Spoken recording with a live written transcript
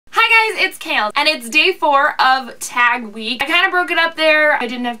guys, it's Kale, and it's day 4 of tag week. I kind of broke it up there. I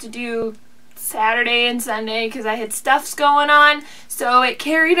didn't have to do Saturday and Sunday because I had stuffs going on, so it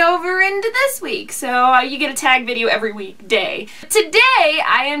carried over into this week. So you get a tag video every weekday. Today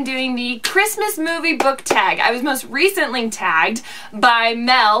I am doing the Christmas movie book tag. I was most recently tagged by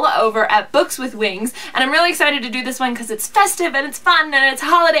Mel over at BooksWithWings, and I'm really excited to do this one because it's festive and it's fun and it's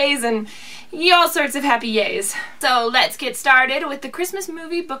holidays and all sorts of happy yays. So let's get started with the Christmas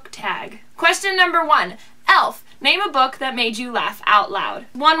movie book tag. Question number 1. Elf. Name a book that made you laugh out loud.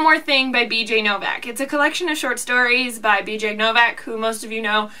 One More Thing by B.J. Novak. It's a collection of short stories by B.J. Novak, who most of you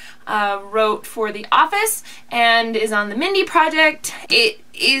know wrote for The Office and is on the Mindy Project. It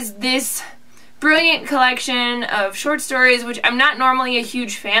is this brilliant collection of short stories, which I'm not normally a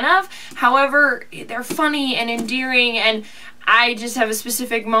huge fan of. However, they're funny and endearing, and I just have a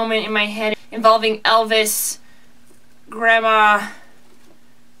specific moment in my head involving Elvis, Grandma,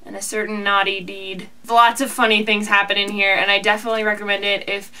 and a certain naughty deed. Lots of funny things happen in here, and I definitely recommend it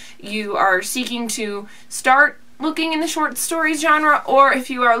if you are seeking to start looking in the short stories genre, or if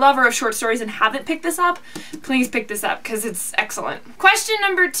you are a lover of short stories and haven't picked this up, please pick this up because it's excellent. Question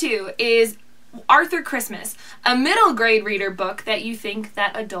number 2 is Arthur Christmas, a middle grade reader book that you think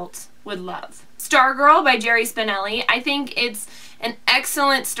that adults would love. Stargirl by Jerry Spinelli. I think it's an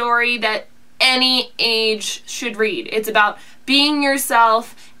excellent story that any age should read. It's about being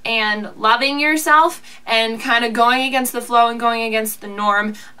yourself and loving yourself and kind of going against the flow and going against the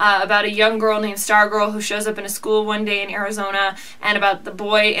norm, about a young girl named Stargirl who shows up in a school one day in Arizona, and about the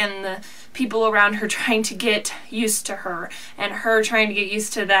boy and the people around her trying to get used to her and her trying to get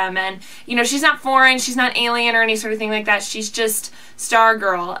used to them. And you know, she's not foreign, she's not alien or any sort of thing like that, she's just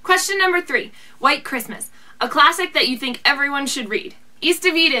Stargirl. Question number 3. White Christmas, a classic that you think everyone should read. East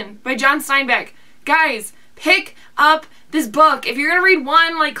of Eden by John Steinbeck. Guys, pick up this book. If you're gonna read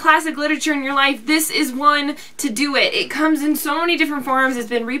one like classic literature in your life, this is one to do it. It comes in so many different forms. It's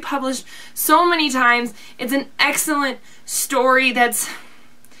been republished so many times. It's an excellent story that's...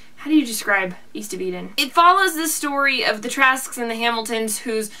 How do you describe East of Eden? It follows the story of the Trasks and the Hamiltons,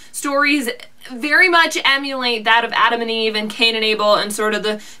 whose stories very much emulate that of Adam and Eve and Cain and Abel and sort of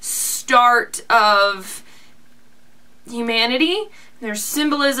the start of humanity. There's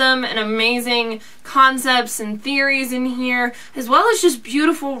symbolism and amazing concepts and theories in here, as well as just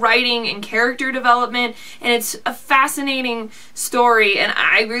beautiful writing and character development, and it's a fascinating story, and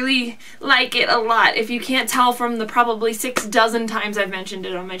I really like it a lot, if you can't tell from the probably 6 dozen times I've mentioned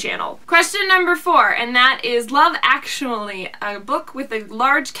it on my channel. Question number 4, and that is Love Actually, a book with a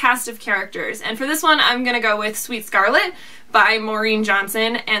large cast of characters, and for this one I'm gonna go with Sweet Scarlet by Maureen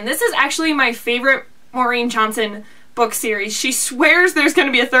Johnson, and this is actually my favorite Maureen Johnson book series. She swears there's going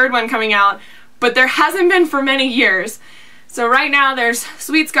to be a 3rd one coming out, but there hasn't been for many years. So right now there's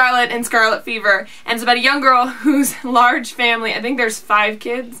Sweet Scarlet and Scarlet Fever, and it's about a young girl whose large family, I think there's 5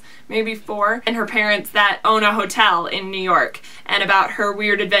 kids, maybe 4, and her parents that own a hotel in New York, and about her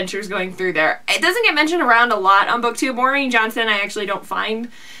weird adventures going through there. It doesn't get mentioned around a lot on BookTube. Maureen Johnson I actually don't find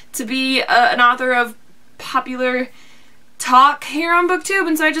to be an author of popular talk here on BookTube,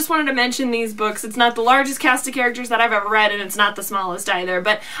 and so I just wanted to mention these books. It's not the largest cast of characters that I've ever read, and it's not the smallest either,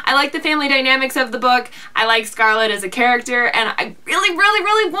 but I like the family dynamics of the book. I like Scarlet as a character, and I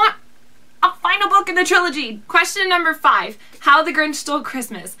really want a final book in the trilogy. Question number 5. How the Grinch Stole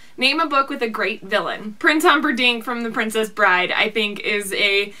Christmas. Name a book with a great villain. Prince Humperdinck from The Princess Bride, I think, is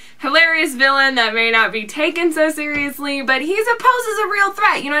a hilarious villain that may not be taken so seriously, but he poses a real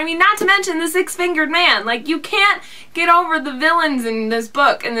threat, you know what I mean? Not to mention the 6-fingered man. Like, you can't get over the villains in this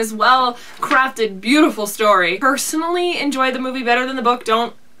book, in this well-crafted, beautiful story. Personally enjoy the movie better than the book,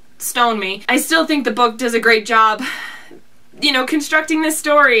 don't stone me. I still think the book does a great job, you know, constructing this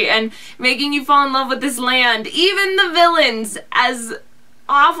story and making you fall in love with this land. Even the villains, as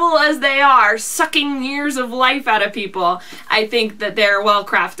awful as they are, sucking years of life out of people, I think that they're well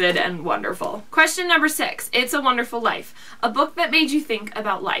crafted and wonderful. Question number 6. It's a Wonderful Life. A book that made you think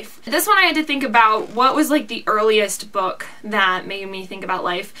about life. This one I had to think about what was like the earliest book that made me think about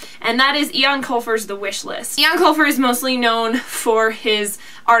life, and that is Ian Colfer's The Wish List. Ian Colfer is mostly known for his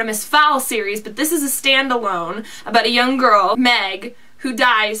Artemis Fowl series, but this is a standalone about a young girl, Meg, who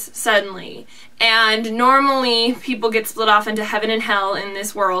dies suddenly. And normally people get split off into heaven and hell in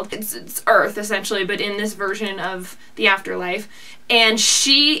this world. It's Earth essentially, but in this version of the afterlife. And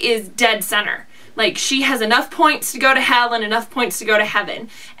she is dead center. Like, she has enough points to go to hell and enough points to go to heaven.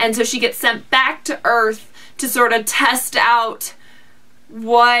 And so she gets sent back to Earth to sort of test out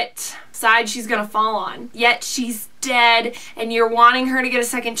what side she's gonna fall on. Yet she's dead, and you're wanting her to get a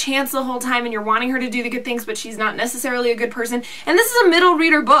second chance the whole time, and you're wanting her to do the good things, but she's not necessarily a good person. And this is a middle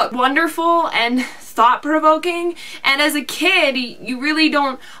reader book. Wonderful and thought-provoking, and as a kid, you really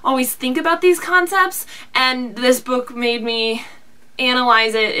don't always think about these concepts, and this book made me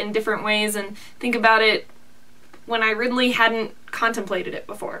analyze it in different ways and think about it when I really hadn't contemplated it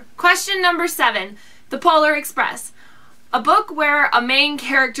before. Question number 7, The Polar Express. A book where a main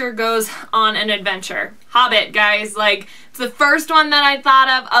character goes on an adventure. Hobbit, guys. Like, it's the first one that I thought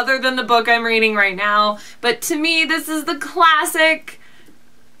of other than the book I'm reading right now. But to me, this is the classic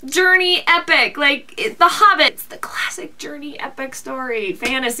journey epic. Like, The Hobbit. It's the classic journey epic story.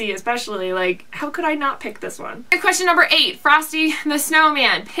 Fantasy, especially. Like, how could I not pick this one? Question number 8, Frosty the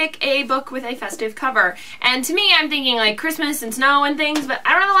Snowman. Pick a book with a festive cover. And to me, I'm thinking like Christmas and snow and things, but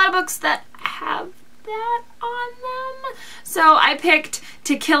I don't have a lot of books that have that on them. So I picked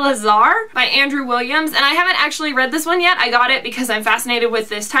To Kill a Tsar by Andrew Williams, and I haven't actually read this one yet. I got it because I'm fascinated with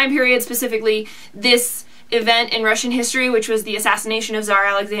this time period, specifically this event in Russian history, which was the assassination of Tsar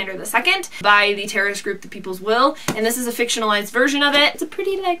Alexander II by the terrorist group the People's Will, and this is a fictionalized version of it. It's a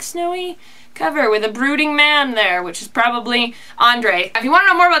pretty, like, snowy cover with a brooding man there, which is probably Andre. If you want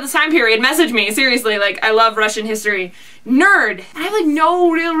to know more about this time period, message me. Seriously, like, I love Russian history. Nerd! I have, like,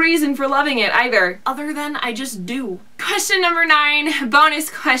 no real reason for loving it either, other than I just do. Question number 9, bonus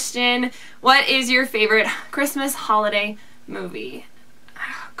question. What is your favorite Christmas holiday movie?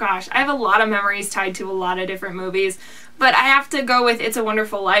 Gosh, I have a lot of memories tied to a lot of different movies, but I have to go with It's a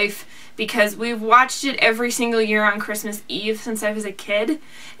Wonderful Life because we've watched it every single year on Christmas Eve since I was a kid,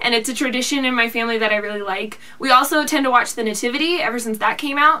 and it's a tradition in my family that I really like. We also tend to watch The Nativity ever since that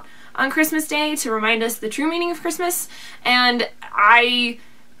came out on Christmas Day to remind us the true meaning of Christmas, and I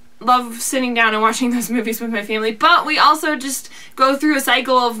love sitting down and watching those movies with my family, but we also just go through a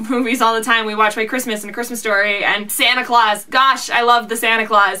cycle of movies all the time. We watch White Christmas and A Christmas Story and Santa Claus. Gosh, I love the Santa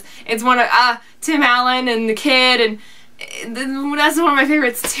Claus. It's one of Tim Allen and the Kid, and that's one of my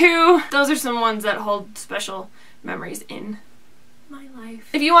favorites too. Those are some ones that hold special memories in my life.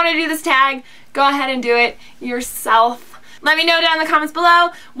 If you want to do this tag, go ahead and do it yourself. Let me know down in the comments below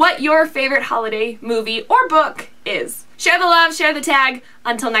what your favorite holiday movie or book is. Share the love, share the tag.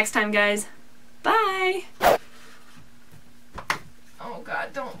 Until next time, guys. Bye. Oh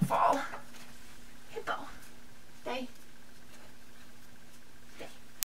God, don't fall. Hippo. Stay.